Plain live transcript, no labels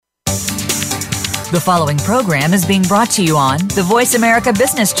The following program is being brought to you on the Voice America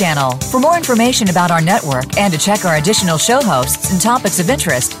Business Channel. For more information about our network and to check our additional show hosts and topics of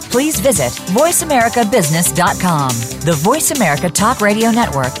interest, please visit voiceamericabusiness.com. The Voice America Talk Radio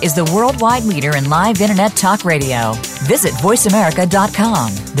Network is the worldwide leader in live Internet talk radio. Visit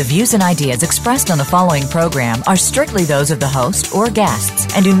voiceamerica.com. The views and ideas expressed on the following program are strictly those of the host or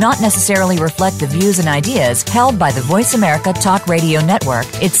guests and do not necessarily reflect the views and ideas held by the Voice America Talk Radio Network,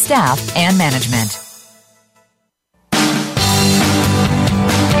 its staff, and management.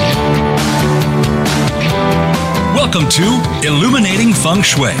 Welcome to Illuminating Feng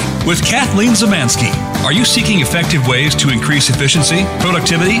Shui with Kathleen Zemansky. Are you seeking effective ways to increase efficiency,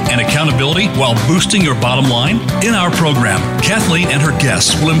 productivity, and accountability while boosting your bottom line? In our program, Kathleen and her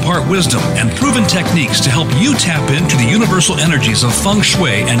guests will impart wisdom and proven techniques to help you tap into the universal energies of Feng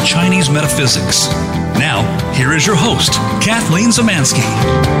Shui and Chinese metaphysics. Now, here is your host, Kathleen Zemansky.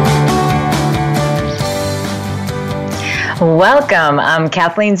 Welcome. I'm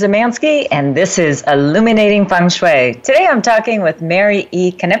Kathleen Zemansky, and this is Illuminating Feng Shui. Today I'm talking with Mary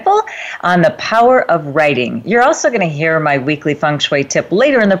E. Knippel on the power of writing. You're also going to hear my weekly Feng Shui tip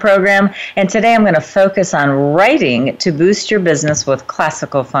later in the program, and today I'm going to focus on writing to boost your business with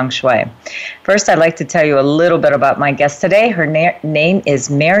classical Feng Shui. First, I'd like to tell you a little bit about my guest today. Her name is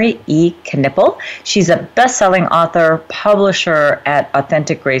Mary E. Knippel. She's a best-selling author, publisher at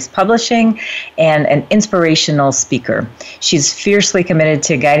Authentic Grace Publishing, and an inspirational speaker. She's fiercely committed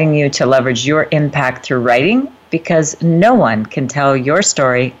to guiding you to leverage your impact through writing because no one can tell your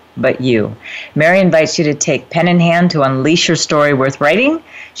story but you. Mary invites you to take pen in hand to unleash your story worth writing.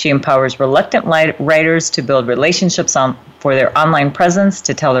 She empowers reluctant writers to build relationships for their online presence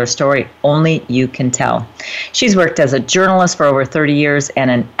to tell their story only you can tell. She's worked as a journalist for over 30 years and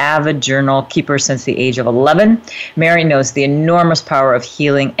an avid journal keeper since the age of 11. Mary knows the enormous power of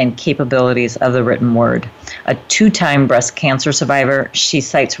healing and capabilities of the written word. A 2-time breast cancer survivor, she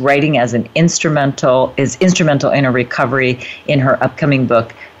cites writing as instrumental in her recovery in her upcoming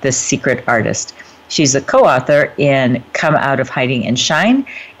book, The Secret Artist. She's a co-author in Come Out of Hiding and Shine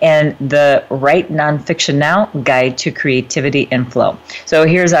and the Write Nonfiction Now Guide to Creativity and Flow. So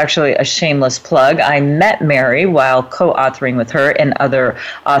here's actually a shameless plug. I met Mary while co-authoring with her and other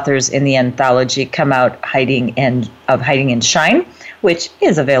authors in the anthology Come Out of Hiding and Shine, which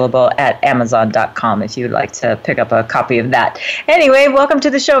is available at Amazon.com if you'd like to pick up a copy of that. Anyway, welcome to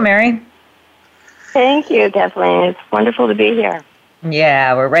the show, Mary. Thank you, Kathleen. It's wonderful to be here.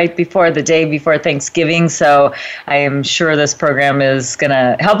 Yeah, we're right before the day before Thanksgiving, so I am sure this program is going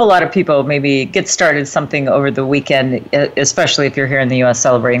to help a lot of people maybe get started something over the weekend, especially if you're here in the U.S.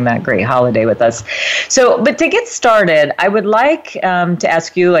 celebrating that great holiday with us. So, but to get started, I would like to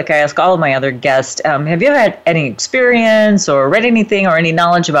ask you, like I ask all of my other guests, have you ever had any experience or read anything or any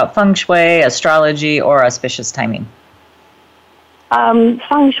knowledge about Feng Shui, astrology, or auspicious timing?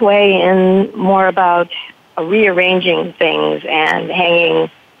 Feng Shui and more about rearranging things and hanging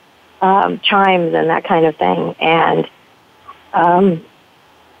chimes and that kind of thing. And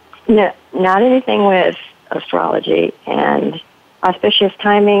not anything with astrology and auspicious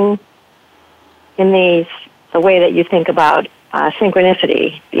timing in the way that you think about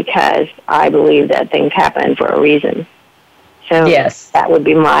synchronicity, because I believe that things happen for a reason. So yes, that would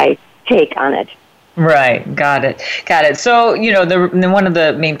be my take on it. Right. Got it. So, one of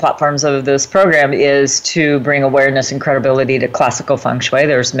the main platforms of this program is to bring awareness and credibility to classical Feng Shui.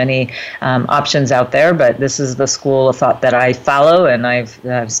 There's many options out there, but this is the school of thought that I follow, and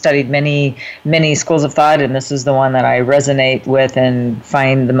I've studied many schools of thought, and this is the one that I resonate with and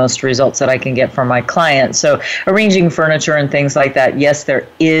find the most results that I can get from my clients. So arranging furniture and things like that, yes, there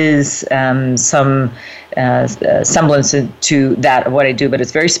is some semblance to that of what I do, but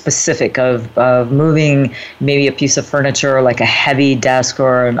it's very specific of moving maybe a piece of furniture like a heavy desk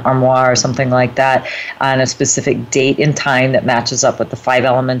or an armoire or something like that on a specific date and time that matches up with the 5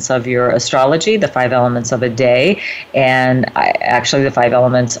 elements of your astrology, the 5 elements of a day, and actually the 5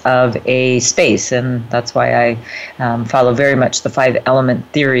 elements of a space. And that's why I follow very much the 5 element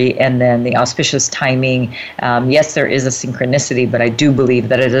theory and then the auspicious timing. Yes, there is a synchronicity, but I do believe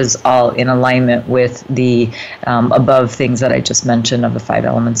that it is all in alignment with the above things that I just mentioned of the 5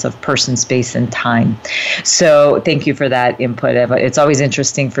 elements of person, space, and time. So thank you for that input. It's always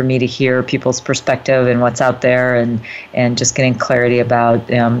interesting for me to hear people's perspective and what's out there and just getting clarity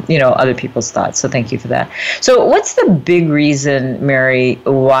about, other people's thoughts. So thank you for that. So what's the big reason, Mary,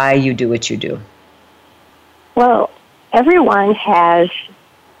 why you do what you do? Well, everyone has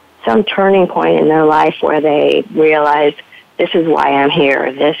some turning point in their life where they realize this is why I'm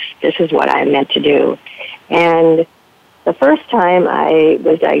here. This is what I'm meant to do. And the first time I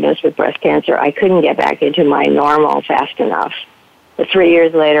was diagnosed with breast cancer, I couldn't get back into my normal fast enough. But 3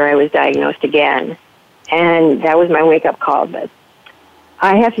 years later, I was diagnosed again, and that was my wake-up call. But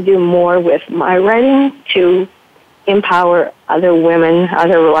I have to do more with my writing to empower other women,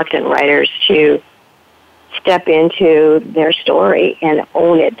 other reluctant writers to step into their story and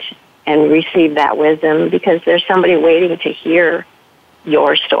own it and receive that wisdom, because there's somebody waiting to hear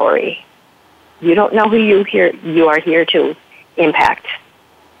your story. You don't know who you are here to impact,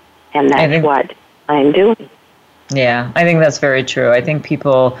 and that's what I'm doing. Yeah, I think that's very true. I think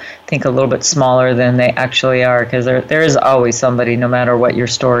people think a little bit smaller than they actually are, because there is always somebody, no matter what your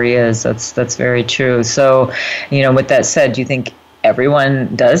story is. That's very true. So, with that said, do you think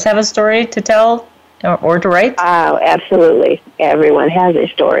everyone does have a story to tell or to write? Oh, absolutely. Everyone has a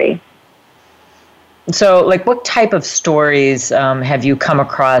story. So, what type of stories have you come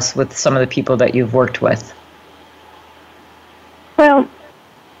across with some of the people that you've worked with? Well,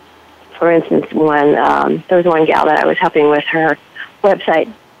 for instance, there was one gal that I was helping with her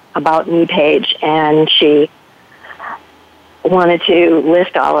website About Me page, and she wanted to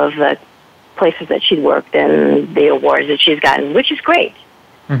list all of the places that she'd worked and the awards that she's gotten, which is great.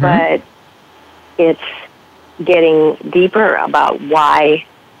 Mm-hmm. But it's getting deeper about why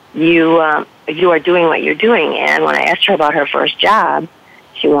you are doing what you're doing. And when I asked her about her first job,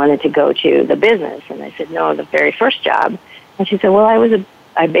 she wanted to go to the business. And I said, no, the very first job. And she said, well,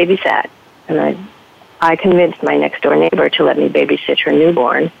 I babysat. And I convinced my next-door neighbor to let me babysit her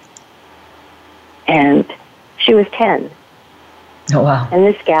newborn. And she was 10. Oh, wow. And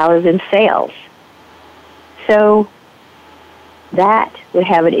this gal is in sales. So that would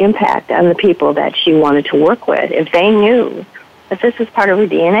have an impact on the people that she wanted to work with if they knew that this was part of her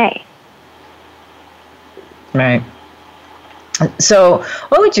DNA. Right. So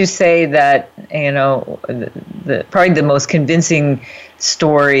what would you say that, probably the most convincing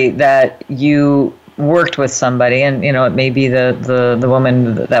story that you worked with somebody, and, it may be the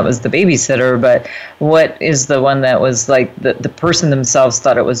woman that was the babysitter, but what is the one that was like the person themselves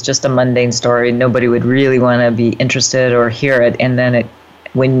thought it was just a mundane story, nobody would really want to be interested or hear it, and then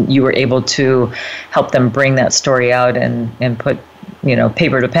when you were able to help them bring that story out and put,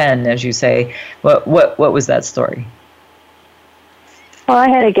 paper to pen, as you say, what was that story? Well, I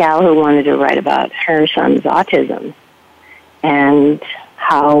had a gal who wanted to write about her son's autism and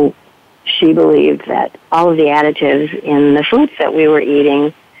how she believed that all of the additives in the foods that we were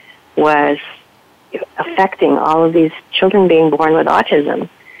eating was affecting all of these children being born with autism.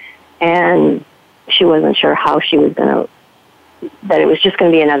 And she wasn't sure how she was that it was just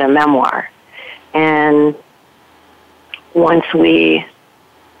going to be another memoir. And once we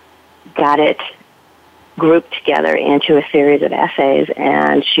got it grouped together into a series of essays,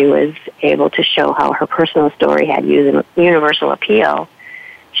 and she was able to show how her personal story had universal appeal,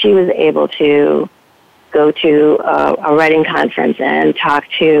 she was able to go to a writing conference and talk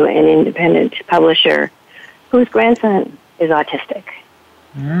to an independent publisher whose grandson is autistic.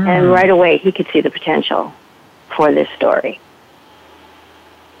 And right away, he could see the potential for this story.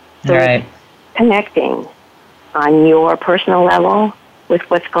 So right. Connecting on your personal level with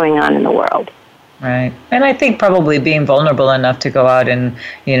what's going on in the world. Right. And I think probably being vulnerable enough to go out and,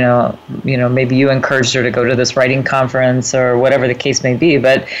 maybe you encouraged her to go to this writing conference or whatever the case may be.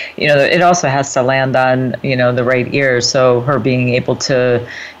 But, it also has to land on, the right ear. So her being able to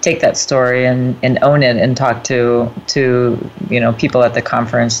take that story and own it and talk to people at the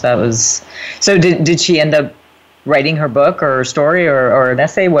conference, that was... So did she end up writing her book or story or an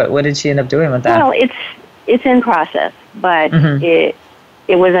essay? What did she end up doing with that? Well, it's in process, but mm-hmm.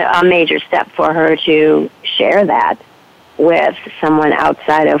 It was a major step for her to share that with someone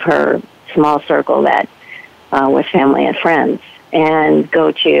outside of her small circle that was family and friends, and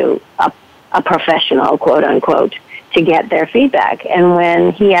go to a professional, quote unquote, to get their feedback. And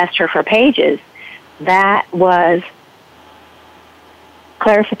when he asked her for pages, that was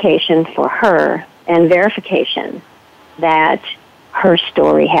clarification for her and verification that her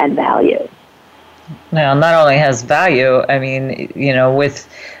story had value. Now, not only has value, I mean, with,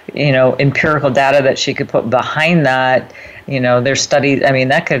 empirical data that she could put behind that, there's studies, I mean,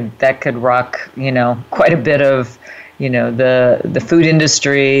 that could rock, quite a bit of, the food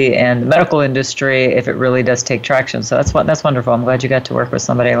industry and the medical industry if it really does take traction. So that's wonderful. I'm glad you got to work with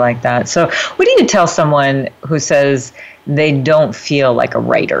somebody like that. So what do you tell someone who says they don't feel like a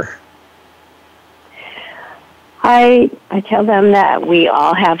writer? I tell them that we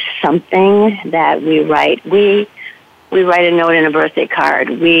all have something that we write. We write a note in a birthday card.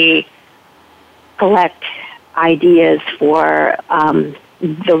 We collect ideas for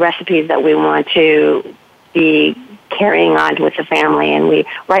the recipes that we want to be carrying on with the family, and we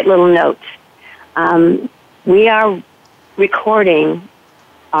write little notes. We are recording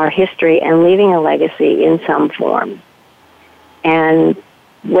our history and leaving a legacy in some form. And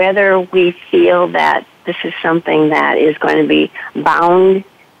whether we feel that this is something that is going to be bound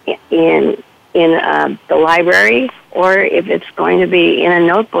in the library, or if it's going to be in a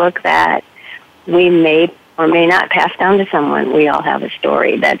notebook that we may or may not pass down to someone, we all have a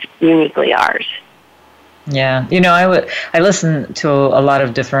story that's uniquely ours. Yeah, I listen to a lot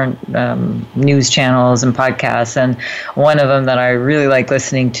of different news channels and podcasts, and one of them that I really like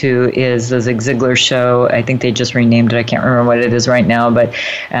listening to is the Zig Ziglar show. I think they just renamed it. I can't remember what it is right now, but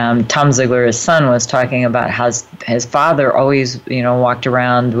Tom Ziglar, his son, was talking about how his father always, walked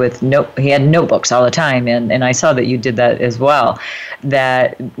around with he had notebooks all the time, and I saw that you did that as well.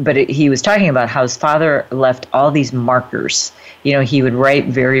 He was talking about how his father left all these markers. He would write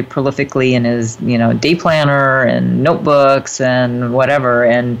very prolifically in his, day planner and notebooks and whatever.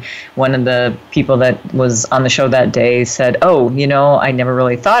 And one of the people that was on the show that day said, I never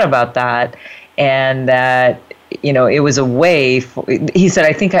really thought about that. And that, it was a way, he said,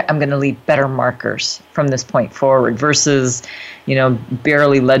 I think I'm going to leave better markers from this point forward versus,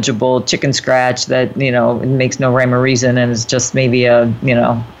 barely legible chicken scratch that, makes no rhyme or reason and is just maybe a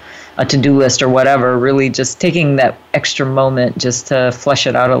to-do list or whatever, really just taking that extra moment just to flesh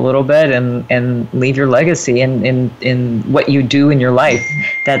it out a little bit and leave your legacy in what you do in your life.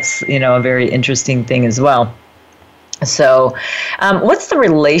 That's, a very interesting thing as well. So what's the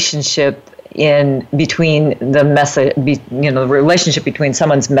relationship between the message, the relationship between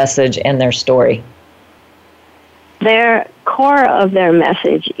someone's message and their story? Their core of their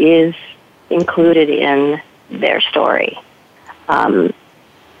message is included in their story.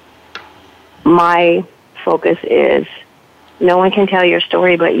 My focus is no one can tell your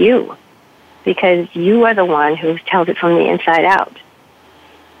story but you, because you are the one who tells it from the inside out.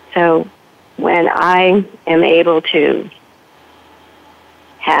 So when I am able to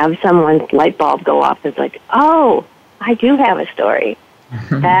have someone's light bulb go off, it's like, oh, I do have a story.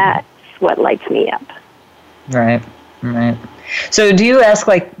 That's what lights me up. Right. So do you ask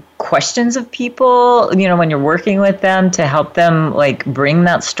questions of people, when you're working with them to help them bring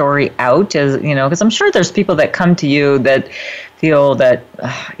that story out, as because I'm sure there's people that come to you that feel that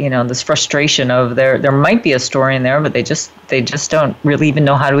this frustration of there might be a story in there, but they just don't really even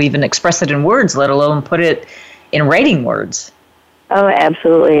know how to even express it in words, let alone put it in writing words. Oh,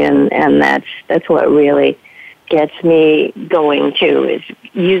 absolutely, and that's what really gets me going too, is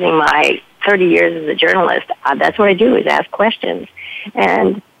using my 30 years as a journalist. That's what I do, is ask questions.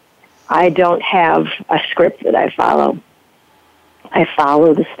 And I don't have a script that I follow. I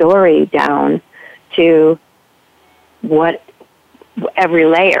follow the story down to every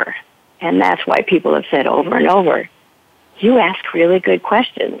layer. And that's why people have said over and over, you ask really good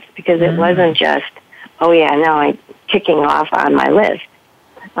questions, because it wasn't just, oh yeah, now I'm ticking off on my list.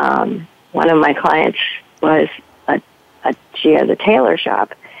 One of my clients she has a tailor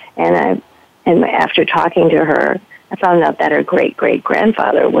shop, and after talking to her, I found out that her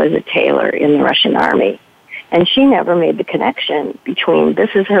great-great-grandfather was a tailor in the Russian army. And she never made the connection between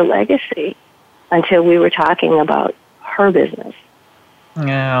this is her legacy until we were talking about her business.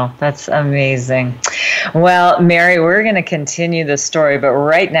 Oh, that's amazing. Well, Mary, we're going to continue the story, but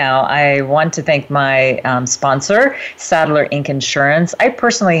right now I want to thank my sponsor, Sadler Inc. Insurance. I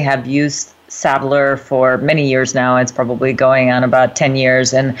personally have used Sadler for many years now. It's probably going on about 10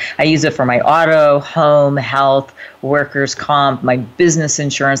 years, and I use it for my auto, home, health, workers' comp, my business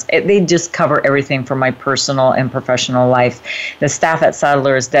insurance. They just cover everything for my personal and professional life. The staff at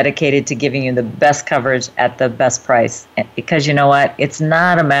Sadler is dedicated to giving you the best coverage at the best price, because you know what? It's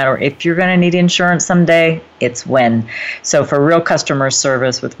not a matter if you're going to need insurance someday, it's when. So for real customer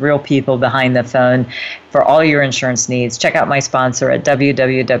service with real people behind the phone, for all your insurance needs, check out my sponsor at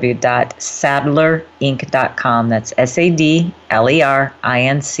www.sadlerinc.com. That's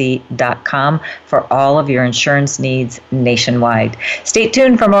SADLERINC.com for all of your insurance needs nationwide. Stay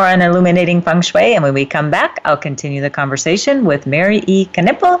tuned for more on Illuminating Feng Shui, and when we come back, I'll continue the conversation with Mary E.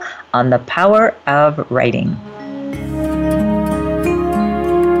 Knippel on the power of writing.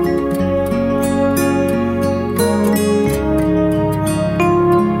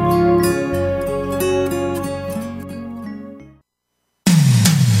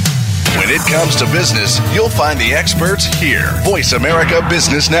 When it comes to business, you'll find the experts here. Voice America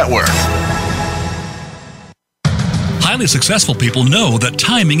Business Network. Highly successful people know that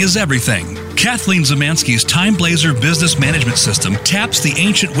timing is everything. Kathleen Zemansky's Time Blazer business management system taps the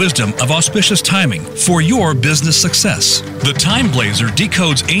ancient wisdom of auspicious timing for your business success. The Time Blazer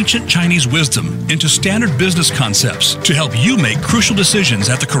decodes ancient Chinese wisdom into standard business concepts to help you make crucial decisions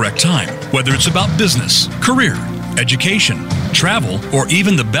at the correct time, whether it's about business, career, education, travel, or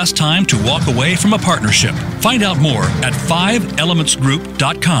even the best time to walk away from a partnership. Find out more at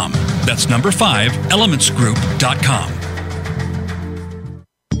 5elementsgroup.com. That's number 5elementsgroup.com.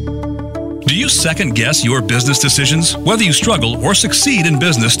 Do you second guess your business decisions? Whether you struggle or succeed in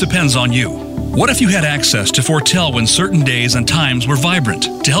business depends on you. What if you had access to foretell when certain days and times were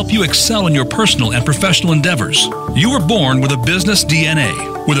vibrant to help you excel in your personal and professional endeavors? You were born with a business DNA.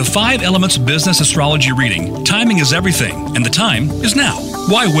 With a 5 Elements business astrology reading, timing is everything, and the time is now.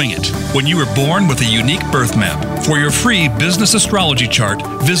 Why wing it? When you were born with a unique birth map. For your free business astrology chart,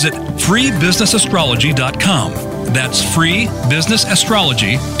 visit freebusinessastrology.com. That's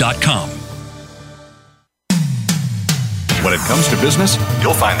freebusinessastrology.com. When it comes to business,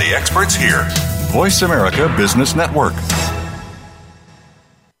 you'll find the experts here. Voice America Business Network.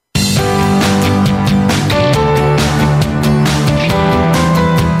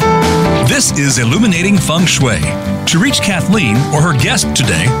 This is Illuminating Feng Shui. To reach Kathleen or her guest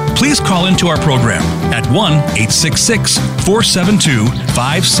today, please call into our program at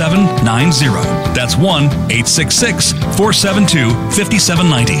 1-866-472-5790. That's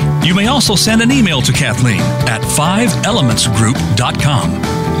 1-866-472-5790. You may also send an email to Kathleen at 5elementsgroup.com.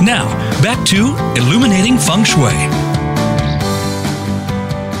 Now, back to Illuminating Feng Shui.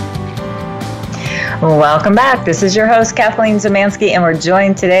 Welcome back. This is your host, Kathleen Zemansky, and we're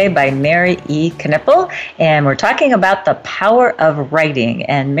joined today by Mary E. Knippel, and we're talking about the power of writing.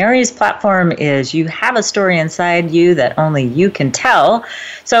 And Mary's platform is you have a story inside you that only you can tell.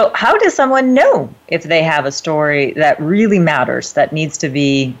 So how does someone know if they have a story that really matters, that needs to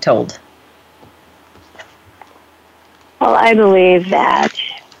be told? Well, I believe that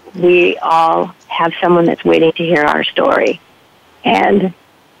we all have someone that's waiting to hear our story. And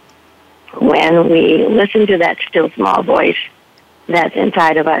when we listen to that still small voice that's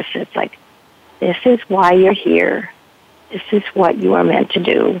inside of us, it's like, this is why you're here. This is what you are meant to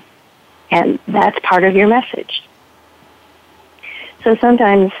do. And that's part of your message. So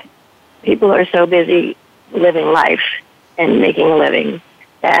sometimes people are so busy living life and making a living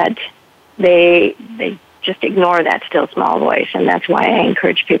that they just ignore that still small voice. And that's why I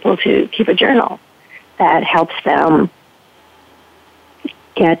encourage people to keep a journal that helps them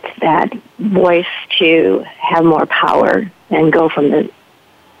get that voice to have more power and go from the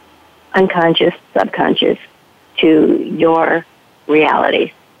unconscious, subconscious to your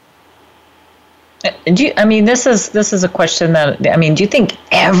reality. This is a question that, do you think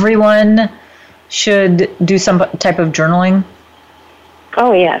everyone should do some type of journaling?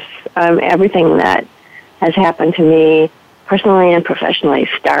 Oh, yes. Everything that has happened to me personally and professionally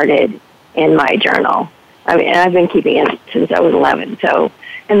started in my journal. I've been keeping it since I was 11, so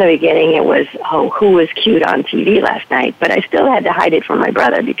in the beginning it was, who was cute on TV last night, but I still had to hide it from my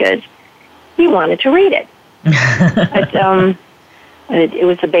brother because he wanted to read it. But it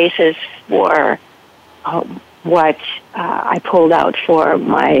was the basis for what I pulled out for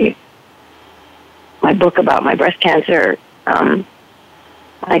my book about my breast cancer.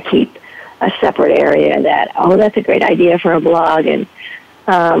 I keep a separate area that's a great idea for a blog, and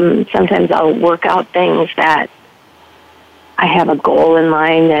sometimes I'll work out things that I have a goal in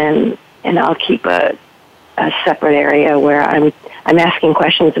mind, and I'll keep a separate area where I'm asking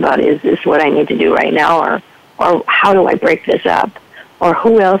questions about, is this what I need to do right now, or how do I break this up, or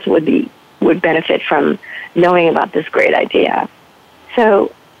who else would benefit from knowing about this great idea.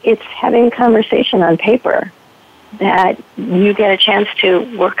 So it's having a conversation on paper that you get a chance to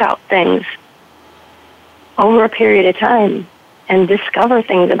work out things over a period of time and discover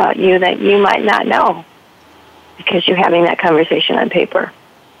things about you that you might not know because you're having that conversation on paper.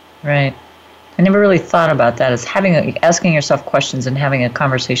 Right. I never really thought about that as asking yourself questions and having a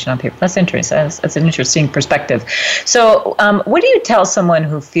conversation on paper. That's interesting. That's an interesting perspective. So what do you tell someone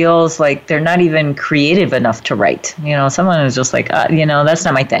who feels like they're not even creative enough to write? Someone who's just like, that's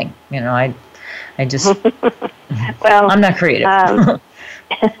not my thing. I just, well, I'm not creative.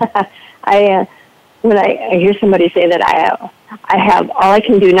 When I hear somebody say that I have all I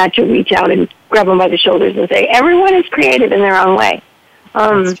can do not to reach out and grab them by the shoulders and say, everyone is creative in their own way.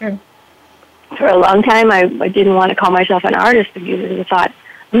 That's true. For a long time, I didn't want to call myself an artist because I thought,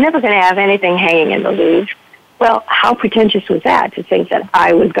 I'm never going to have anything hanging in the Louvre. Well, how pretentious was that to think that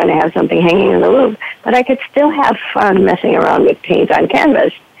I was going to have something hanging in the Louvre? But I could still have fun messing around with paint on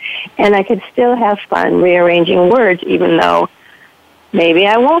canvas, and I could still have fun rearranging words, even though maybe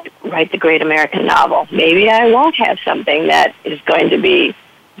I won't write the great American novel. Maybe I won't have something that is going to be,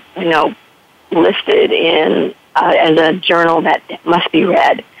 listed in as a journal that must be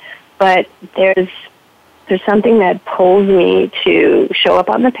read. But there's something that pulls me to show up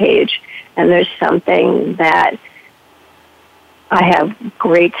on the page, and there's something that I have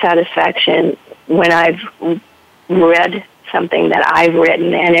great satisfaction when I've read something that I've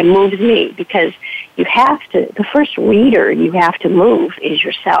written, and it moves me, because you have to, the first reader you have to move is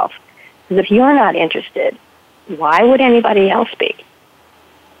yourself. Because if you're not interested, why would anybody else be?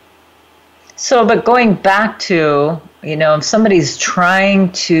 So, but going back to, if somebody's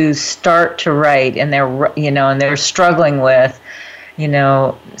trying to start to write and they're struggling with,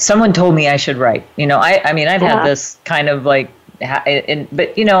 someone told me I should write. I've had this kind of like,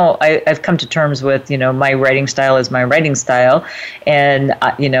 but I've come to terms with, my writing style is my writing style, and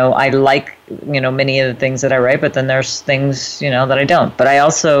I like, many of the things that I write, but then there's things, that I don't. But I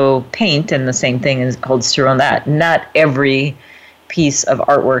also paint, and the same thing holds true on that. Not every piece of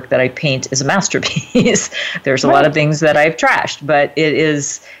artwork that I paint is a masterpiece. There's a lot of things that I've trashed, but it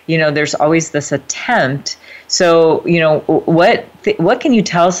is, there's always this attempt. So, what can you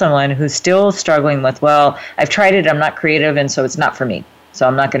tell someone who's still struggling with, well, I've tried it, I'm not creative, and so it's not for me, so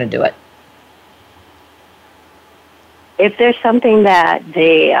I'm not going to do it? If there's something that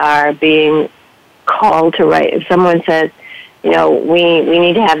they are being called to write, if someone says, we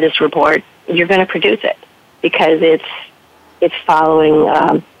need to have this report, you're going to produce it, because it's following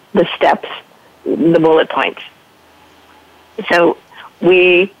the steps, the bullet points. So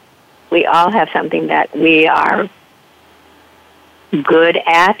we all have something that we are good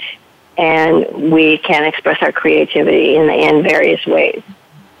at, and we can express our creativity in various ways.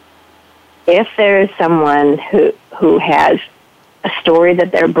 If there is someone who has a story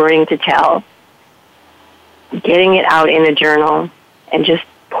that they're burning to tell, getting it out in a journal and just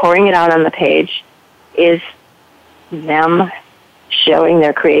pouring it out on the page is them showing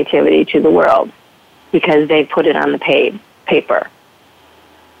their creativity to the world, because they put it on the paper.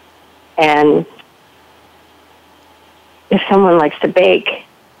 And if someone likes to bake,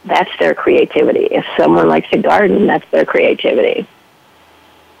 that's their creativity. If someone likes to garden, that's their creativity.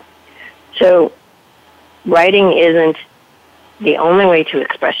 So writing isn't the only way to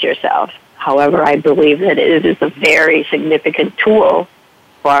express yourself. However, I believe that it is a very significant tool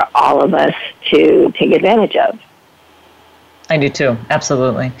for all of us to take advantage of. I do too,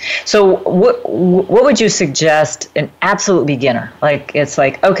 absolutely. So what would you suggest an absolute beginner? Like, it's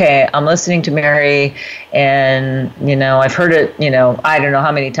like, okay, I'm listening to Mary, and, I've heard it, I don't know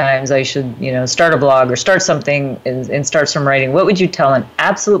how many times I should, start a blog or start something and start some writing. What would you tell an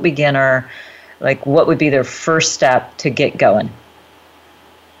absolute beginner? Like, what would be their first step to get going?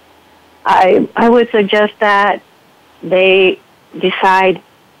 I would suggest that they decide,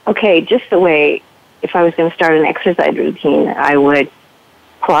 okay, just the way, if I was going to start an exercise routine, I would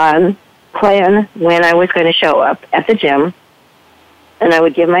plan when I was going to show up at the gym, and I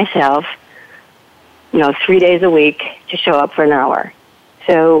would give myself, 3 days a week to show up for an hour.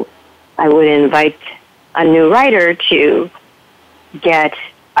 So I would invite a new writer to get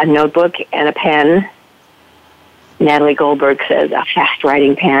a notebook and a pen. Natalie Goldberg says a fast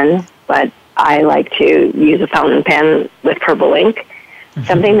writing pen, but I like to use a fountain pen with purple ink,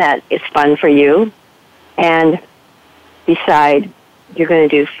 something that is fun for you. And decide you're going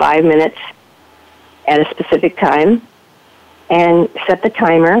to do 5 minutes at a specific time, and set the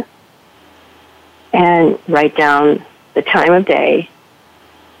timer and write down the time of day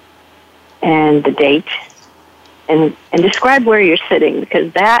and the date, and describe where you're sitting,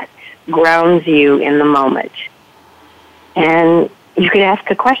 because that grounds you in the moment. And you could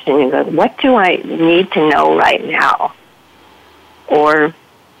ask a question. You go, what do I need to know right now? Or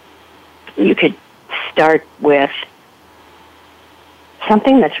you could start with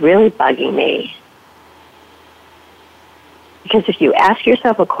something that's really bugging me. Because if you ask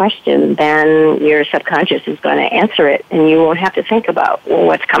yourself a question, then your subconscious is going to answer it, and you won't have to think about, well,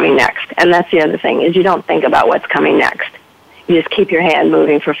 what's coming next. And that's the other thing, is you don't think about what's coming next. You just keep your hand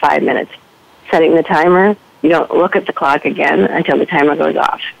moving for 5 minutes. Setting the timer, you don't look at the clock again until the timer goes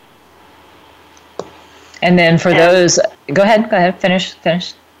off. And then for those, go ahead, finish.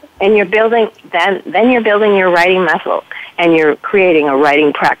 And you're building, then you're building your writing muscle, and you're creating a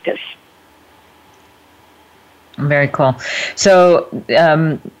writing practice. Very cool. So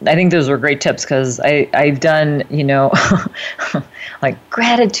I think those were great tips, because I've done, like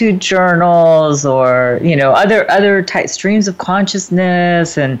gratitude journals, or, other streams of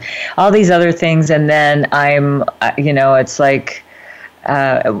consciousness and all these other things. And then it's like,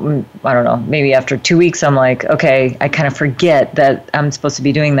 I don't know, maybe after 2 weeks, I'm like, okay, I kind of forget that I'm supposed to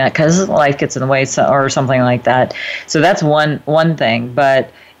be doing that because life gets in the way or something like that. So that's one thing.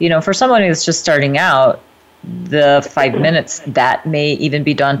 But, for someone who's just starting out, the 5 minutes, that may even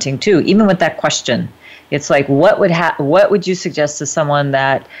be daunting too, even with that question. It's like, what would you suggest to someone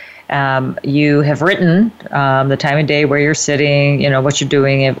that you have written the time of day, where you're sitting, what you're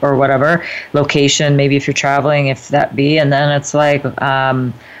doing, or whatever, location, maybe if you're traveling, if that be, and then it's like,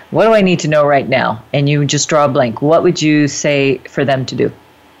 what do I need to know right now? And you just draw a blank. What would you say for them to do?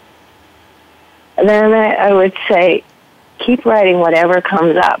 Then I would say, keep writing whatever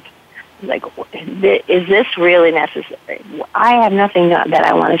comes up. Like, is this really necessary? I have nothing that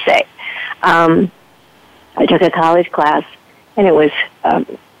I want to say. I took a college class, and it was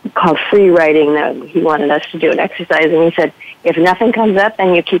called free writing. That he wanted us to do an exercise, and he said, if nothing comes up,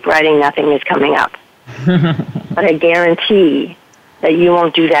 then you keep writing, nothing is coming up. But I guarantee that you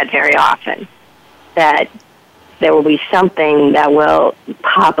won't do that very often, that there will be something that will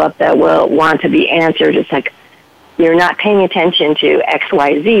pop up that will want to be answered. It's like you're not paying attention to X,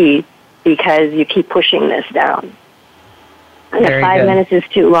 Y, Z because you keep pushing this down. And if 5 minutes is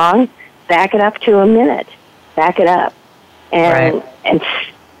too long, back it up to a minute. Back it up. And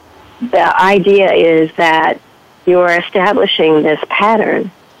the idea is that you're establishing this pattern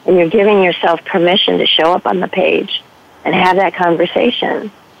and you're giving yourself permission to show up on the page and have that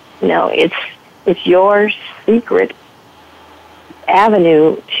conversation. It's your secret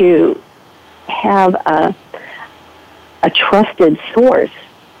avenue to have a trusted source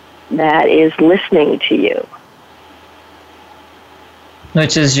that is listening to you.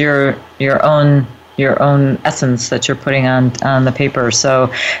 Which is your own essence that you're putting on the paper.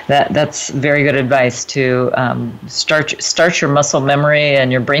 So that's very good advice to start your muscle memory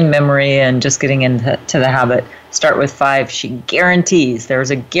and your brain memory and just getting into the habit. Start with 5. She guarantees,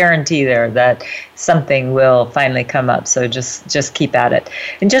 there's a guarantee there that something will finally come up. So just keep at it.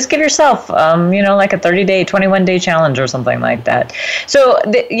 And just give yourself, like a 30-day, 21-day challenge or something like that. So,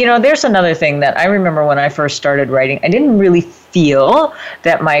 there's another thing that I remember when I first started writing. I didn't really feel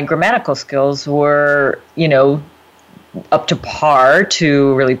that my grammatical skills were, up to par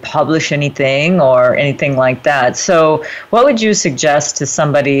to really publish anything or anything like that. So what would you suggest to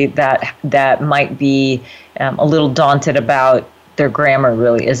somebody that might be a little daunted about their grammar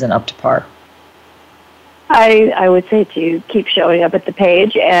really isn't up to par? I would say to keep showing up at the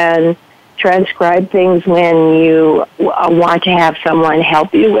page and transcribe things when you want to have someone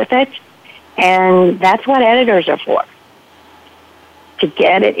help you with it. And that's what editors are for. To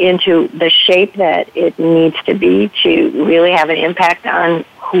get it into the shape that it needs to be to really have an impact on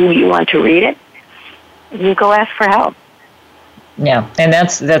who you want to read it, you go ask for help. Yeah, and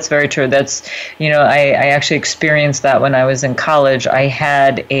that's very true. That's, I actually experienced that when I was in college. I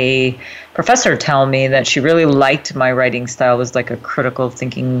had a professor tell me that she really liked my writing style. It was like a critical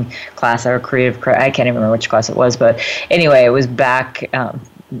thinking class or I can't even remember which class it was, but anyway, it was back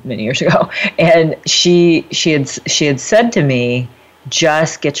many years ago. And she had said to me,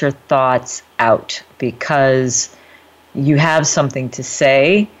 just get your thoughts out because you have something to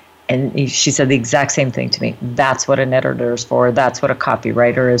say. And she said the exact same thing to me. That's what an editor is for. That's what a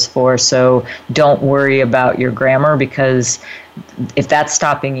copywriter is for. So don't worry about your grammar because if that's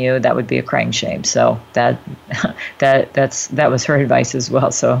stopping you, that would be a crying shame. So that was her advice as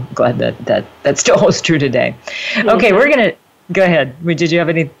well. So I'm glad that still holds true today. Okay, we're going to go ahead. Did you have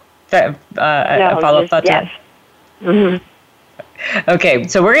any follow-up thoughts? Yes. Mm-hmm. Okay,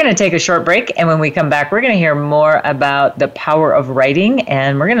 so we're going to take a short break, and when we come back, we're going to hear more about the power of writing,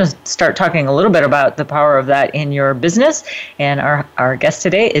 and we're going to start talking a little bit about the power of that in your business. And our guest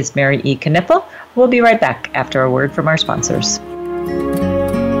today is Mary E. Knippel. We'll be right back after a word from our sponsors.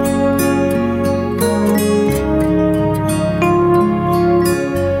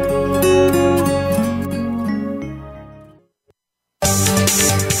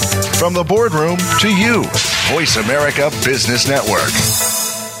 From the boardroom to you, Voice America Business Network.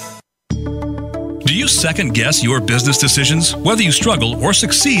 Do you second guess your business decisions? Whether you struggle or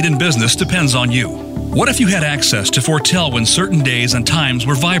succeed in business depends on you. What if you had access to foretell when certain days and times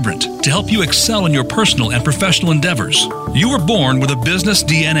were vibrant to help you excel in your personal and professional endeavors? You were born with a business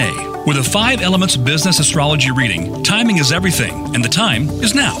DNA. With a 5 elements business astrology reading, timing is everything, and the time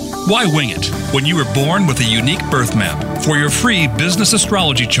is now. Why wing it? When you were born with a unique birth map. For your free business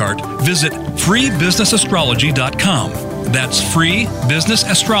astrology chart, visit freebusinessastrology.com. That's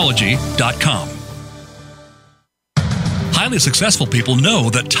freebusinessastrology.com. highly successful people know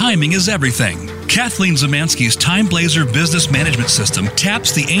that timing is everything. Kathleen Zemansky's Time Blazer business management system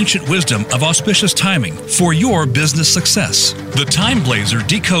taps the ancient wisdom of auspicious timing for your business success. The Time Blazer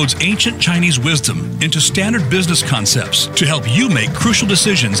decodes ancient Chinese wisdom into standard business concepts to help you make crucial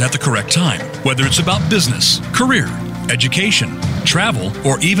decisions at the correct time, whether it's about business, career, education, travel,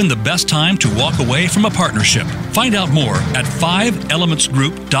 or even the best time to walk away from a partnership. Find out more at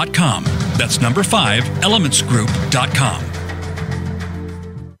 5elementsgroup.com. That's number 5elementsgroup.com.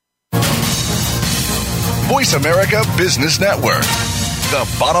 Voice America Business Network, the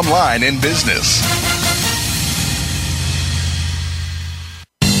bottom line in business.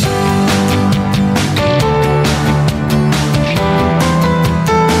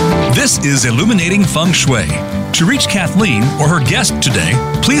 This is Illuminating Feng Shui. To reach Kathleen or her guest today,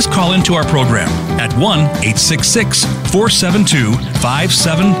 please call into our program at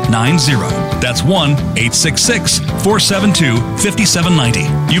 1-866-472-5790. That's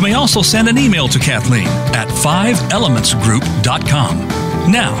 1-866-472-5790. You may also send an email to Kathleen at 5elementsgroup.com.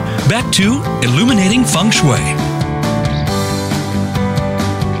 Now, back to Illuminating Feng Shui.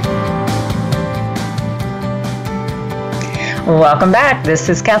 Welcome back. This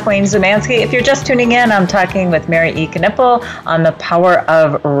is Kathleen Zemansky. If you're just tuning in, I'm talking with Mary E. Knippel on the power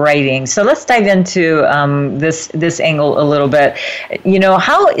of writing. So let's dive into this angle a little bit. You know,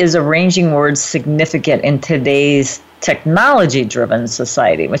 how is arranging words significant in today's technology-driven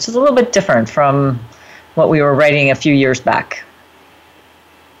society, which is a little bit different from what we were writing a few years back?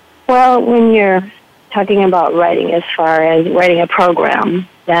 Well, when you're talking about writing as far as writing a program,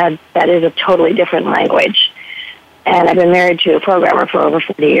 that is a totally different language. And I've been married to a programmer for over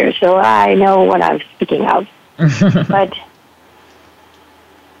 40 years, so I know what I'm speaking of. But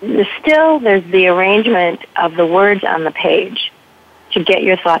still, there's the arrangement of the words on the page to get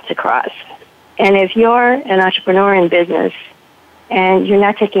your thoughts across. And if you're an entrepreneur in business and you're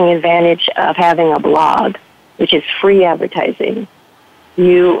not taking advantage of having a blog, which is free advertising,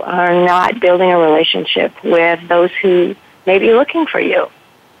 you are not building a relationship with those who may be looking for you.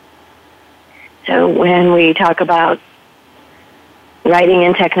 So when we talk about writing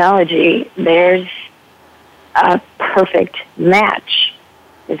and technology, there's a perfect match,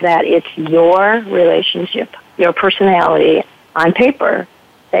 is that it's your relationship, your personality on paper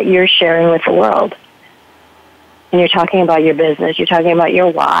that you're sharing with the world. And you're talking about your business, you're talking about your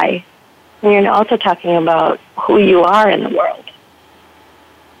why, and you're also talking about who you are in the world.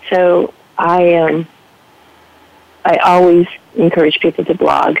 So I always encourage people to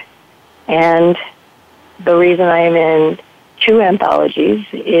blog. And the reason I'm in 2 anthologies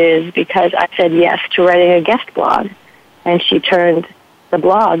is because I said yes to writing a guest blog, and she turned the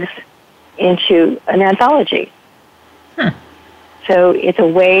blogs into an anthology. So it's a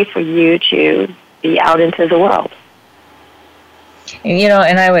way for you to be out into the world. You know,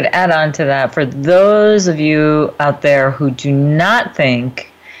 and I would add on to that, for those of you out there who do not think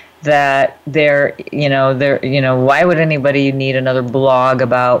that why would anybody need another blog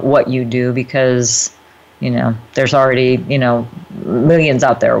about what you do, because, there's already, millions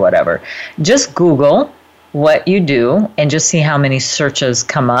out there or whatever. Just Google what you do and just see how many searches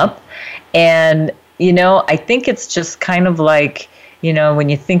come up. And, I think it's just kind of like, when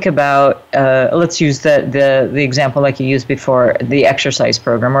you think about, let's use the example like you used before, the exercise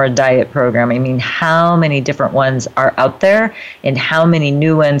program or a diet program. I mean, how many different ones are out there and how many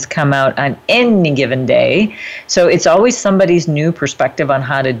new ones come out on any given day? So it's always somebody's new perspective on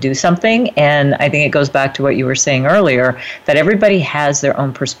how to do something. And I think it goes back to what you were saying earlier, that everybody has their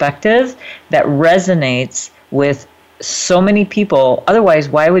own perspective that resonates with so many people. Otherwise,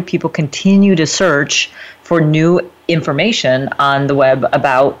 why would people continue to search for new information on the web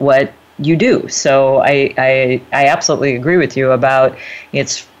about what you do? So I absolutely agree with you about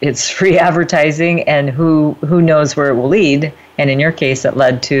it's free advertising, and who knows where it will lead. And in your case, it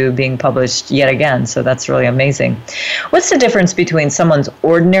led to being published yet again. So that's really amazing. What's the difference between someone's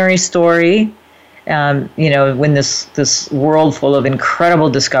ordinary story, when this world full of incredible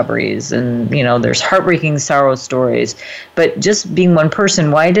discoveries and, there's heartbreaking sorrow stories, but just being one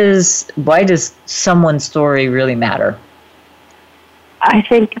person, why does someone's story really matter? I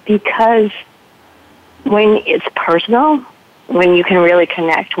think because when it's personal, when you can really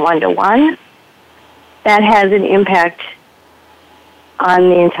connect one-to-one, that has an impact on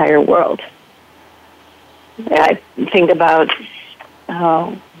the entire world. I think about,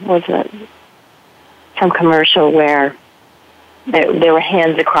 some commercial where there were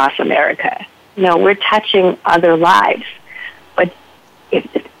hands across America. We're touching other lives. But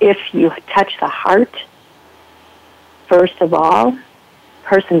if you touch the heart, first of all,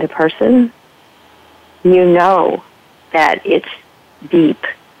 person to person, you know that it's deep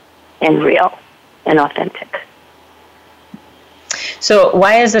and real and authentic. So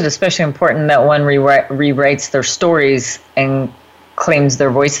why is it especially important that one rewrites their stories and claims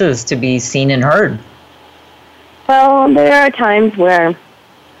their voices to be seen and heard? Well, there are times where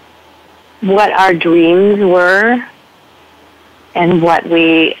what our dreams were and what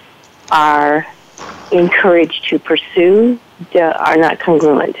we are encouraged to pursue are not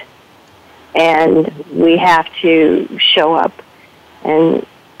congruent. And we have to show up and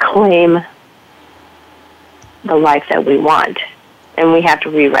claim the life that we want. And we have to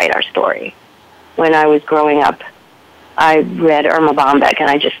rewrite our story. When I was growing up, I read Irma Bombeck, and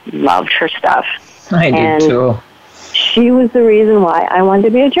I just loved her stuff. I did too. She was the reason why I wanted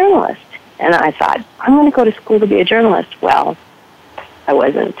to be a journalist. And I thought, I'm going to go to school to be a journalist. Well, I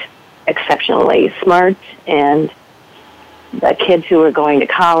wasn't exceptionally smart, and the kids who were going to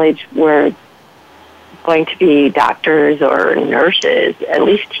college were going to be doctors or nurses, at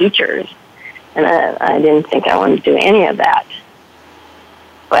least teachers. And I didn't think I wanted to do any of that.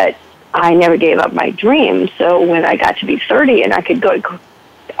 But I never gave up my dream. So when I got to be 30 and I could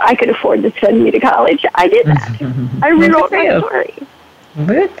afford to send me to college, I did that. I rewrote my story.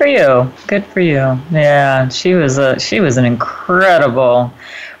 Good for you. Good for you. Yeah, she was an incredible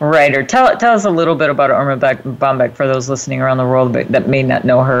writer. Tell us a little bit about Irma Bombeck for those listening around the world that may not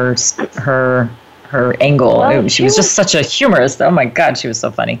know her angle. Well, she was just such a humorist. Oh my God, she was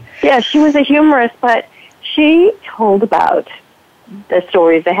so funny. Yeah, she was a humorist, but she told about the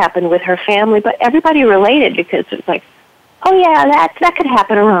stories that happened with her family, but everybody related because it was like, oh yeah, that could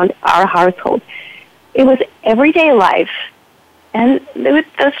happen around our household. It was everyday life, and those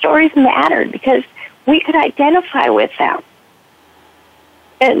stories mattered because we could identify with them.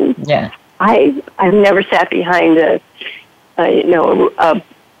 And yeah, I've never sat behind a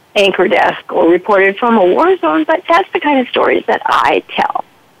anchor desk or reported from a war zone, but that's the kind of stories that I tell.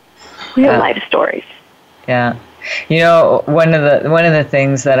 Real life stories. Yeah. You know, one of the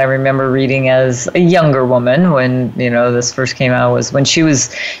things that I remember reading as a younger woman when, this first came out was when she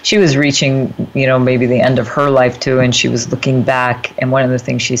was reaching, maybe the end of her life too, and she was looking back, and one of the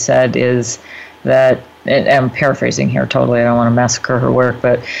things she said is that, and I'm paraphrasing here totally, I don't want to massacre her work,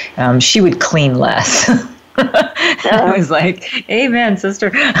 but she would clean less. I was like, amen, sister.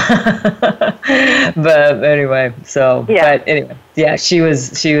 But anyway, she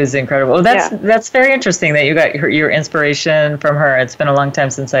was incredible. Well, that's very interesting that you got your inspiration from her. It's been a long time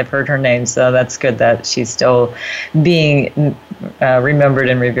since I've heard her name, so that's good that she's still being remembered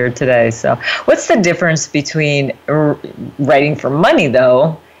and revered today. So what's the difference between writing for money,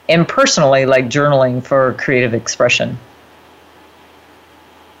 though, and personally, like journaling for creative expression?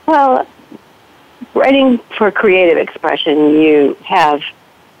 Well, writing for creative expression, you have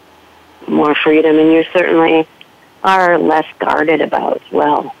more freedom, and you certainly are less guarded about,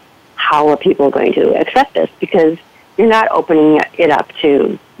 well, how are people going to accept this? Because you're not opening it up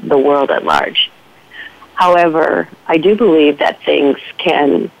to the world at large. However, I do believe that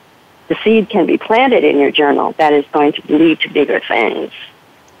the seed can be planted in your journal that is going to lead to bigger things.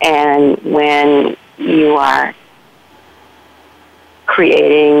 And when you are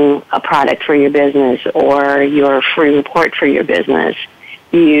creating a product for your business or your free report for your business,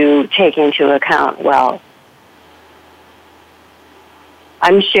 you take into account, well,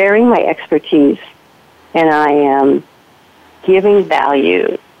 I'm sharing my expertise and I am giving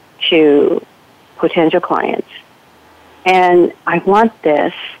value to potential clients. And I want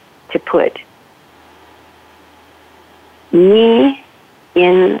this to put me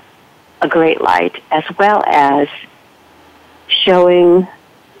in a great light, as well as showing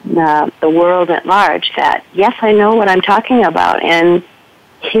the world at large that, yes, I know what I'm talking about, and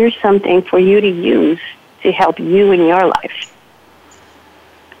here's something for you to use to help you in your life.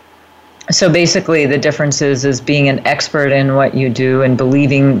 So basically the difference is being an expert in what you do and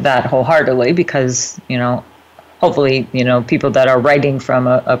believing that wholeheartedly because, hopefully, people that are writing from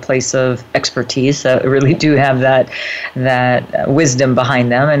a place of expertise really do have that wisdom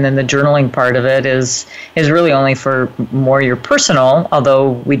behind them. And then the journaling part of it is really only for more your personal,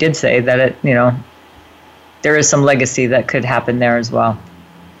 although we did say that it, there is some legacy that could happen there as well.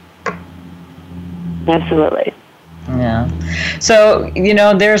 Absolutely. Yeah. So,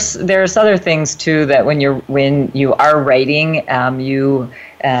 there's other things too that when you are writing, I know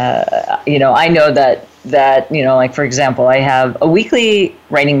that like, for example, I have a weekly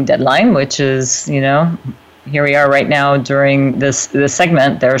writing deadline, which is, here we are right now during this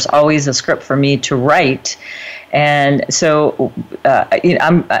segment. There's always a script for me to write. And so,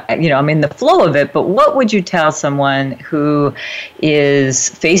 I'm in the flow of it. But what would you tell someone who is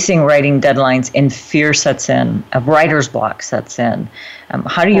facing writing deadlines and fear sets in, a writer's block sets in?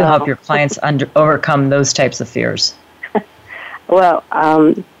 How do you help your clients overcome those types of fears? Well,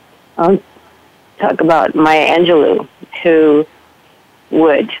 I'll talk about Maya Angelou, who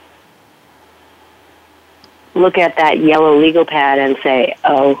would look at that yellow legal pad and say,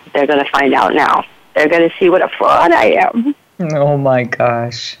 oh, they're going to find out now. They're going to see what a fraud I am. Oh, my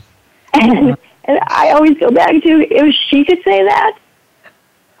gosh. And I always go back to, if she could say that,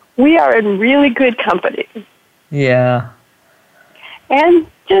 we are in really good company. Yeah. And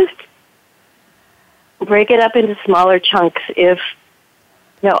just break it up into smaller chunks. If,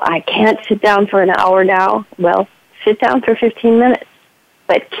 I can't sit down for an hour now, well, sit down for 15 minutes.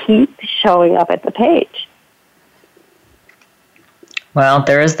 But keep showing up at the page. Well,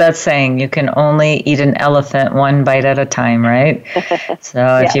 there is that saying, you can only eat an elephant one bite at a time, right?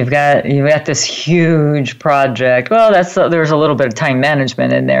 So if you've got this huge project, well, there's a little bit of time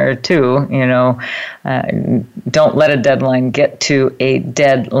management in there too. Don't let a deadline get to a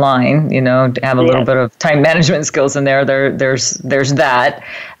deadline. Have a little bit of time management skills in there. There's that.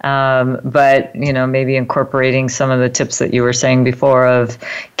 But maybe incorporating some of the tips that you were saying before of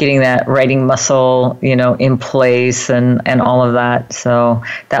getting that writing muscle, in place and all of that. So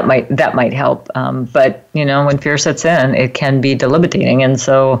that might help. But when fear sets in, it can be debilitating, and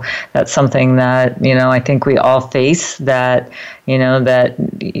so that's something that I think we all face. That that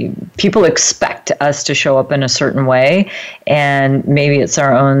people expect us to show up in a certain way, and maybe it's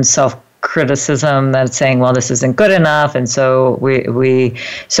our own self-criticism that's saying, well, this isn't good enough. And so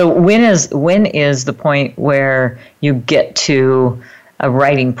so when is the point where you get to a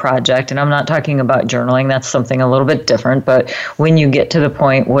writing project? And I'm not talking about journaling, that's something a little bit different, but when you get to the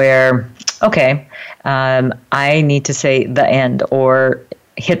point where, okay, I need to say the end, or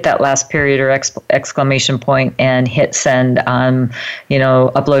hit that last period or exclamation point and hit send on,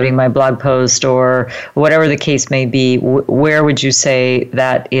 uploading my blog post or whatever the case may be, where would you say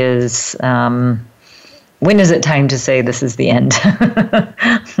that is, when is it time to say this is the end?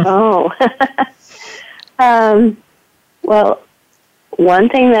 Well, one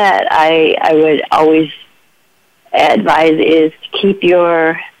thing that I would always advise is to keep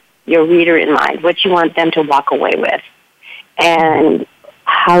your reader in mind, what you want them to walk away with, and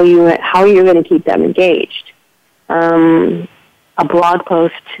how you're going to keep them engaged. A blog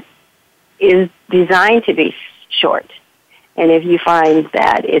post is designed to be short, and if you find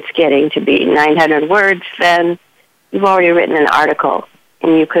that it's getting to be 900 words, then you've already written an article,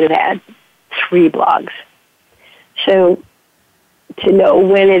 and you could have had 3 blogs. So to know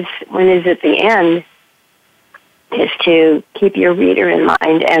when is at the end is to keep your reader in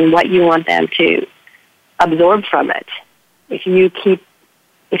mind and what you want them to absorb from it. If you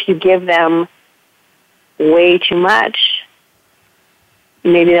give them way too much,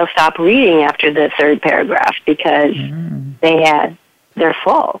 maybe they'll stop reading after the 3rd paragraph because they're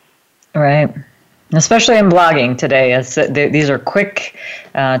full. Right. Especially in blogging today, these are quick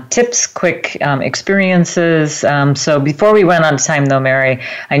tips, quick experiences. So before we run out of time, though, Mary,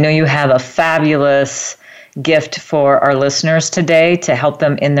 I know you have a fabulous gift for our listeners today to help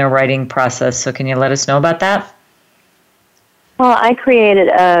them in their writing process. So can you let us know about that? Well, I created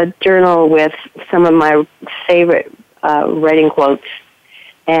a journal with some of my favorite writing quotes,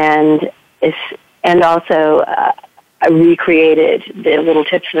 and also I recreated the little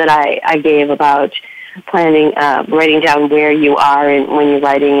tips that I gave about planning, writing down where you are and when you're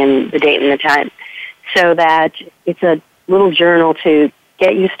writing and the date and the time, so that it's a little journal to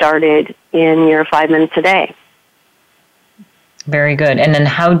get you started in your 5 minutes a day. Very good. And then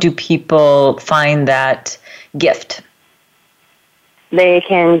how do people find that gift? They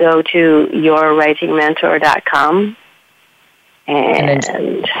can go to yourwritingmentor.com and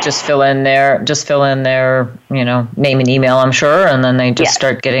then just fill in their name and email, I'm sure, and then they just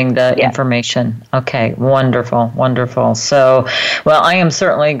start getting the information. Okay, wonderful. So, well, I am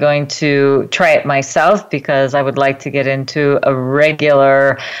certainly going to try it myself because I would like to get into a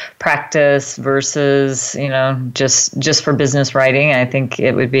regular practice versus, just for business writing. I think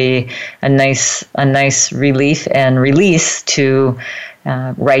it would be a nice relief and release to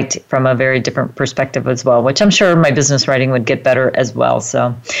write from a very different perspective as well, which I'm sure my business writing would get better as well.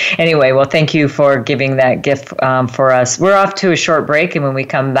 So anyway, well, thank you for giving that gift for us. We're off to a short break, and when we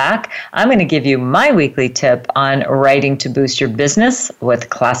come back, I'm going to give you my weekly tip on writing to boost your business with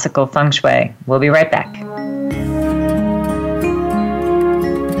classical feng shui. We'll be right back.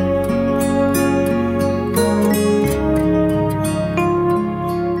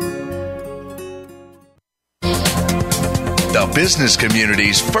 business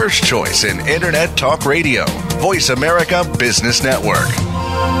community's first choice in Internet Talk Radio, Voice America Business Network.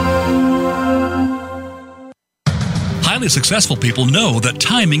 Highly successful people know that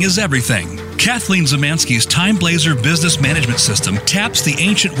timing is everything. Kathleen Zemansky's Time Blazer Business Management System taps the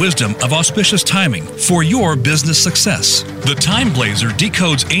ancient wisdom of auspicious timing for your business success. The Time Blazer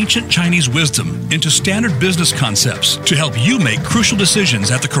decodes ancient Chinese wisdom into standard business concepts to help you make crucial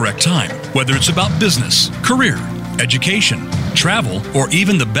decisions at the correct time, whether it's about business, career, education, travel, or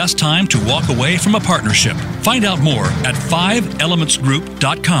even the best time to walk away from a partnership. Find out more at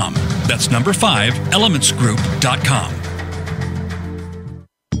 5elementsgroup.com. That's number 5elementsgroup.com.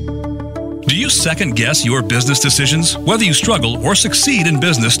 Do you second guess your business decisions? Whether you struggle or succeed in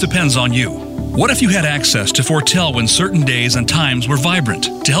business depends on you. What if you had access to foretell when certain days and times were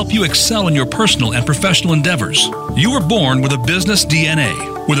vibrant to help you excel in your personal and professional endeavors? You were born with a business DNA.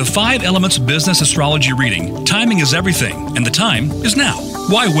 With a 5 Elements business astrology reading, timing is everything, and the time is now.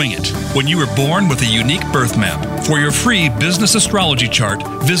 Why wing it? When you were born with a unique birth map. For your free business astrology chart,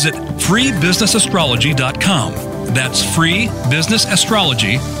 visit freebusinessastrology.com. That's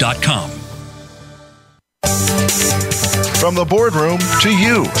freebusinessastrology.com. From the boardroom to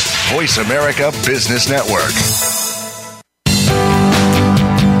you, Voice America Business Network.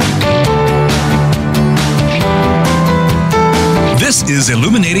 This is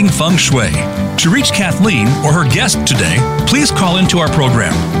Illuminating Feng Shui. To reach Kathleen or her guest today, please call into our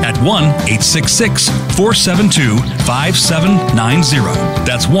program at 1-866-472-5790.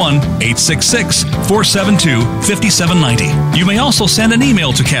 That's 1-866-472-5790. You may also send an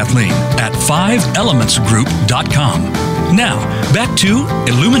email to Kathleen at 5elementsgroup.com. Now, back to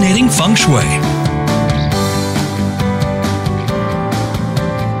Illuminating Feng Shui.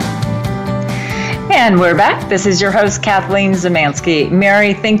 And we're back. This is your host, Kathleen Zemansky.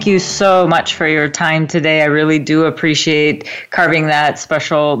 Mary, thank you so much for your time today. I really do appreciate carving that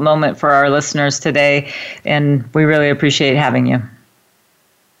special moment for our listeners today, and we really appreciate having you.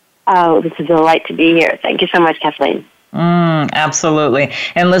 Oh, this is a delight to be here. Thank you so much, Kathleen. Absolutely.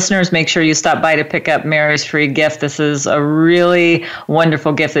 And listeners, make sure you stop by to pick up Mary's free gift. This is a really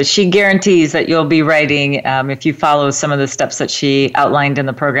wonderful gift that she guarantees that you'll be writing if you follow some of the steps that she outlined in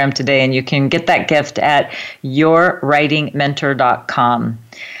the program today. And you can get that gift at yourwritingmentor.com.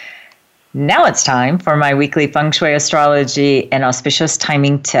 Now it's time for my weekly Feng Shui Astrology and Auspicious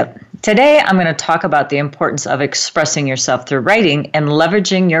Timing tip. Today, I'm going to talk about the importance of expressing yourself through writing and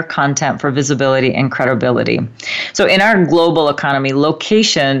leveraging your content for visibility and credibility. So in our global economy,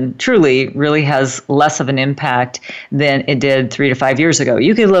 location truly really has less of an impact than it did 3 to 5 years ago.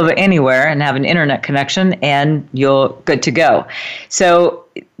 You could live anywhere and have an internet connection and you're good to go. So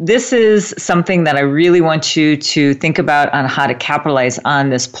this is something that I really want you to think about on how to capitalize on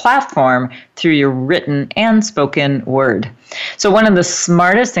this platform through your written and spoken word. So one of the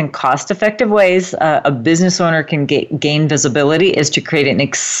smartest and cost-effective ways a business owner can gain visibility is to create an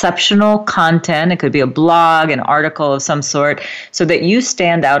exceptional content. It could be a blog, an article of some sort, so that you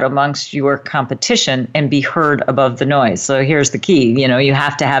stand out amongst your competition and be heard above the noise. So here's the key. You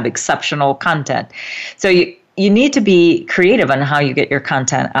have to have exceptional content. So you need to be creative on how you get your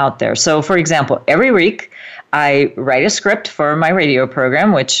content out there. So, for example, every week I write a script for my radio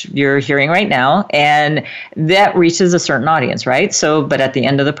program, which you're hearing right now, and that reaches a certain audience, right? So, but at the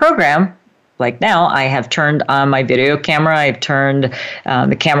end of the program, like now, I have turned on my video camera. I've turned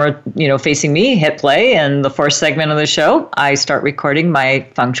the camera, facing me, hit play, and the fourth segment of the show, I start recording my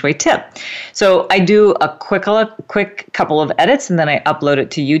Feng Shui tip. So I do a quick couple of edits, and then I upload it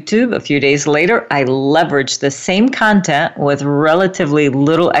to YouTube. A few days later, I leverage the same content with relatively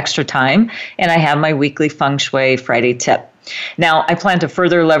little extra time, and I have my weekly Feng Shui Friday tip. Now, I plan to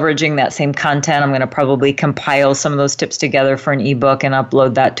further leveraging that same content. I'm going to probably compile some of those tips together for an ebook and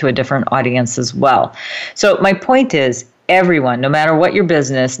upload that to a different audience as well. So my point is, everyone, no matter what your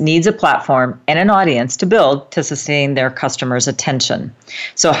business, needs a platform and an audience to build to sustain their customers' attention.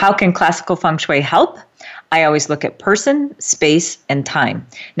 So how can classical Feng Shui help? I always look at person, space, and time.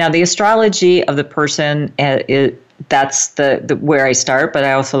 Now, the astrology of the person that's the where I start, but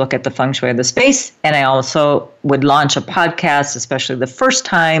I also look at the Feng Shui of the space, and I also would launch a podcast, especially the first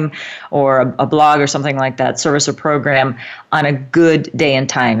time, or a blog or something like that, service or program, on a good day and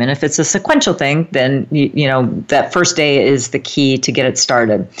time. And if it's a sequential thing, then that first day is the key to get it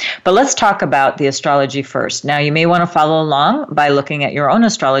started. But let's talk about the astrology first. Now, you may want to follow along by looking at your own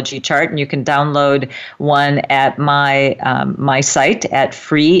astrology chart, and you can download one at my site at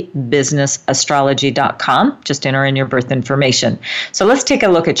freebusinessastrology.com. Just enter in your birth information. So let's take a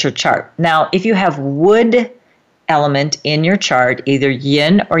look at your chart. Now, if you have wood element in your chart, either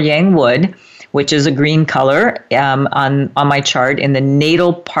yin or yang wood, which is a green color on my chart in the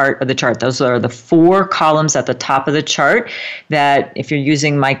natal part of the chart. Those are the 4 columns at the top of the chart that if you're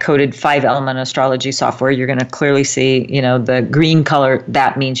using my coded 5-element astrology software, you're going to clearly see, the green color.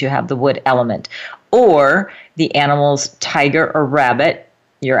 That means you have the wood element. Or the animals tiger or rabbit,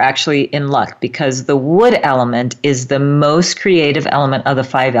 you're actually in luck because the wood element is the most creative element of the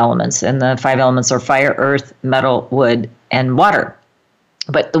 5 elements. And the 5 elements are fire, earth, metal, wood, and water.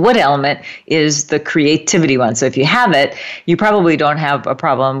 But the wood element is the creativity one. So if you have it, you probably don't have a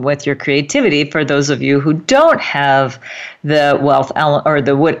problem with your creativity. For those of you who don't have the wealth or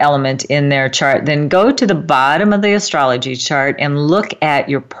the wood element in their chart, then go to the bottom of the astrology chart and look at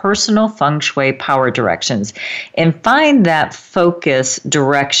your personal feng shui power directions and find that focus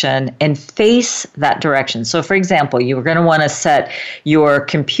direction and face that direction. So for example, you're going to want to set your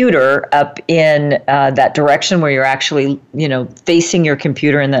computer up in that direction where you're actually, facing your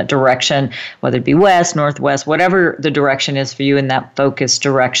computer in that direction, whether it be west, northwest, whatever the direction is for you in that focus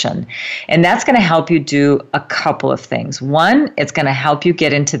direction. And that's going to help you do a couple of things. One, it's going to help you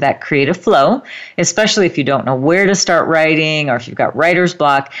get into that creative flow, especially if you don't know where to start writing or if you've got writer's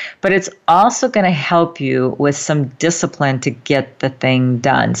block, but it's also going to help you with some discipline to get the thing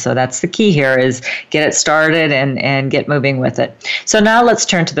done. So that's the key here is get it started and get moving with it. So now let's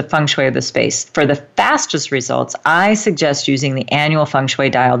turn to the feng shui of the space. For the fastest results, I suggest using the annual feng shui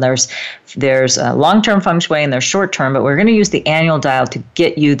dial. There's long-term feng shui and there's short-term, but we're going to use the annual dial to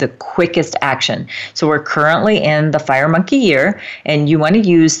get you the quickest action. So we're currently in the fire monkey year, and you want to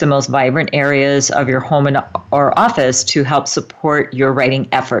use the most vibrant areas of your home or office to help support your writing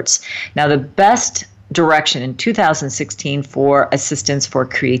efforts. Now, the best direction in 2016 for assistance for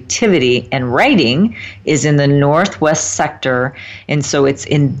creativity and writing is in the northwest sector. And so it's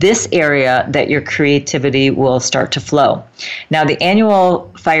in this area that your creativity will start to flow. Now, the annual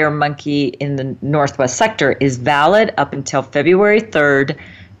fire monkey in the northwest sector is valid up until February 3rd,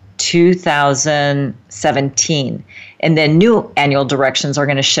 2017. And then new annual directions are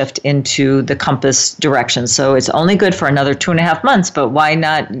going to shift into the compass direction. So it's only good for another 2.5 months, but why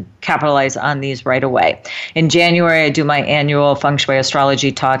not capitalize on these right away? In January, I do my annual feng shui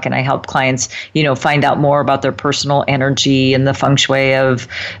astrology talk, and I help clients, find out more about their personal energy and the feng shui of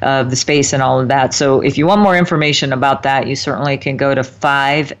the space and all of that. So if you want more information about that, you certainly can go to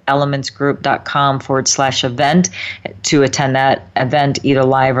 5elementsgroup.com/event to attend that event, either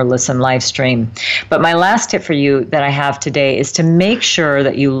live or listen live stream. But my last tip for you that I have today is to make sure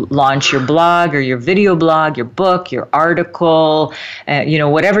that you launch your blog or your video blog, your book, your article,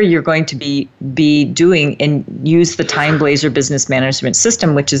 whatever you're going to be doing, and use the Time Blazer business management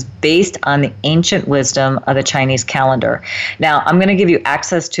system, which is based on the ancient wisdom of the Chinese calendar. Now, I'm going to give you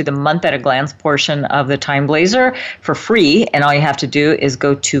access to the month at a glance portion of the Time Blazer for free, and all you have to do is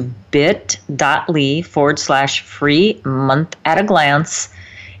go to bit.ly/free month at a glance.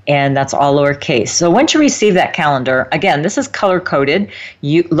 And that's all lowercase. So once you receive that calendar, again, this is color coded.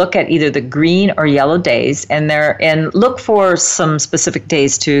 You look at either the green or yellow days, and look for some specific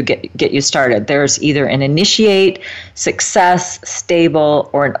days to get you started. There's either an initiate, success,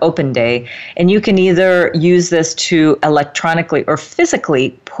 stable, or an open day. And you can either use this to electronically or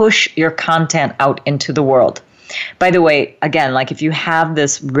physically push your content out into the world. By the way, again, if you have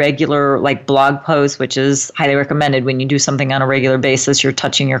this regular blog post, which is highly recommended when you do something on a regular basis, you're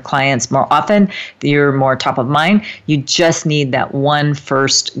touching your clients more often, you're more top of mind, you just need that one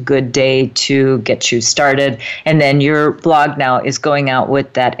first good day to get you started. And then your blog now is going out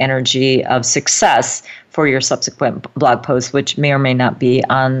with that energy of success for your subsequent blog posts, which may or may not be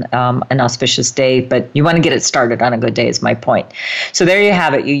on an auspicious day, but you want to get it started on a good day is my point. So there you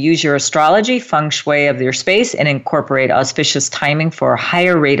have it. You use your astrology, feng shui of your space, and incorporate auspicious timing for a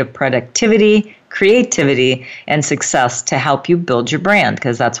higher rate of productivity, creativity, and success to help you build your brand,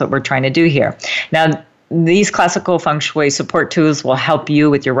 because that's what we're trying to do here. Now, these classical feng shui support tools will help you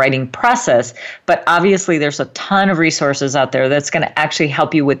with your writing process, but obviously there's a ton of resources out there that's going to actually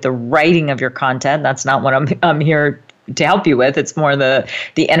help you with the writing of your content. That's not what I'm here to help you with. It's more the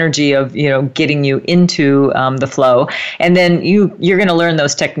energy of getting you into the flow, and then you're going to learn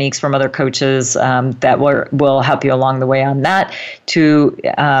those techniques from other coaches that will help you along the way on that.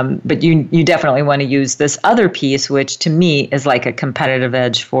 But you definitely want to use this other piece, which to me is like a competitive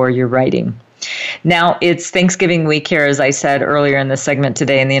edge for your writing. Now, it's Thanksgiving week here, as I said earlier in the segment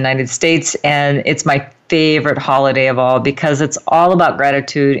today in the United States, and it's my favorite holiday of all because it's all about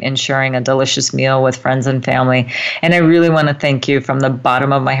gratitude and sharing a delicious meal with friends and family. And I really want to thank you from the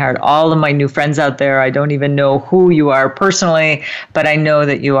bottom of my heart, all of my new friends out there. I don't even know who you are personally, but I know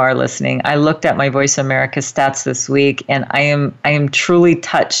that you are listening. I looked at my Voice America stats this week, and I am truly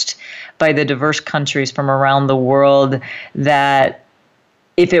touched by the diverse countries from around the world that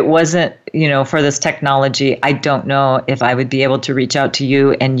if it wasn't, for this technology, I don't know if I would be able to reach out to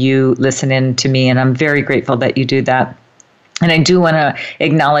you and you listen in to me. And I'm very grateful that you do that. And I do want to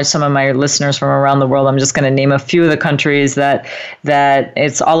acknowledge some of my listeners from around the world. I'm just going to name a few of the countries that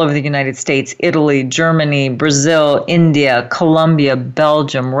it's all over the United States: Italy, Germany, Brazil, India, Colombia,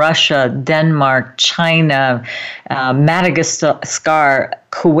 Belgium, Russia, Denmark, China, Madagascar,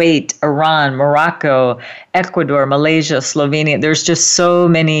 Kuwait, Iran, Morocco, Ecuador, Malaysia, Slovenia. There's just so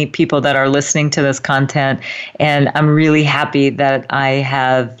many people that are listening to this content, and I'm really happy that I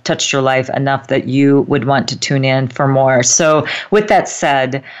have touched your life enough that you would want to tune in for more. So with that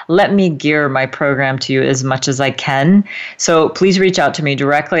said, let me gear my program to you as much as I can. So please reach out to me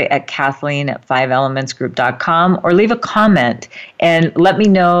directly at Kathleen@5elementsgroup.com or leave a comment and let me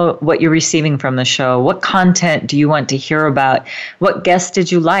know what you're receiving from the show. What content do you want to hear about? What guests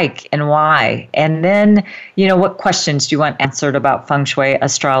did you like and why? And then, what questions do you want answered about feng shui,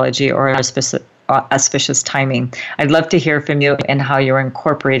 astrology, or auspicious timing? I'd love to hear from you and how you're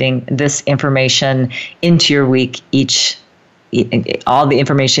incorporating this information into your week all the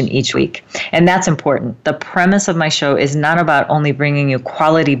information each week. And that's important. The premise of my show is not about only bringing you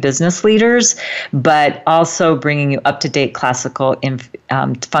quality business leaders, but also bringing you up-to-date classical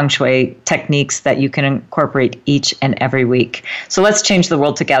feng shui techniques that you can incorporate each and every week. So let's change the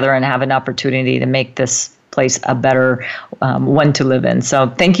world together and have an opportunity to make this place a better one to live in. So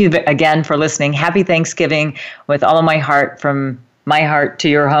thank you again for listening. Happy Thanksgiving with all of my heart, from my heart to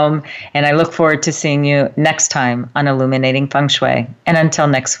your home. And I look forward to seeing you next time on Illuminating Feng Shui. And until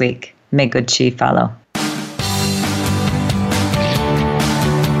next week, may good chi follow.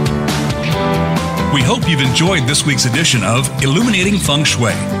 We hope you've enjoyed this week's edition of Illuminating Feng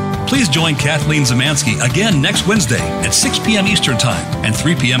Shui. Please join Kathleen Zemansky again next Wednesday at 6 p.m. Eastern Time and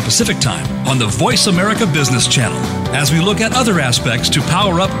 3 p.m. Pacific Time on the Voice America Business Channel as we look at other aspects to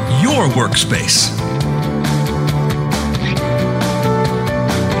power up your workspace.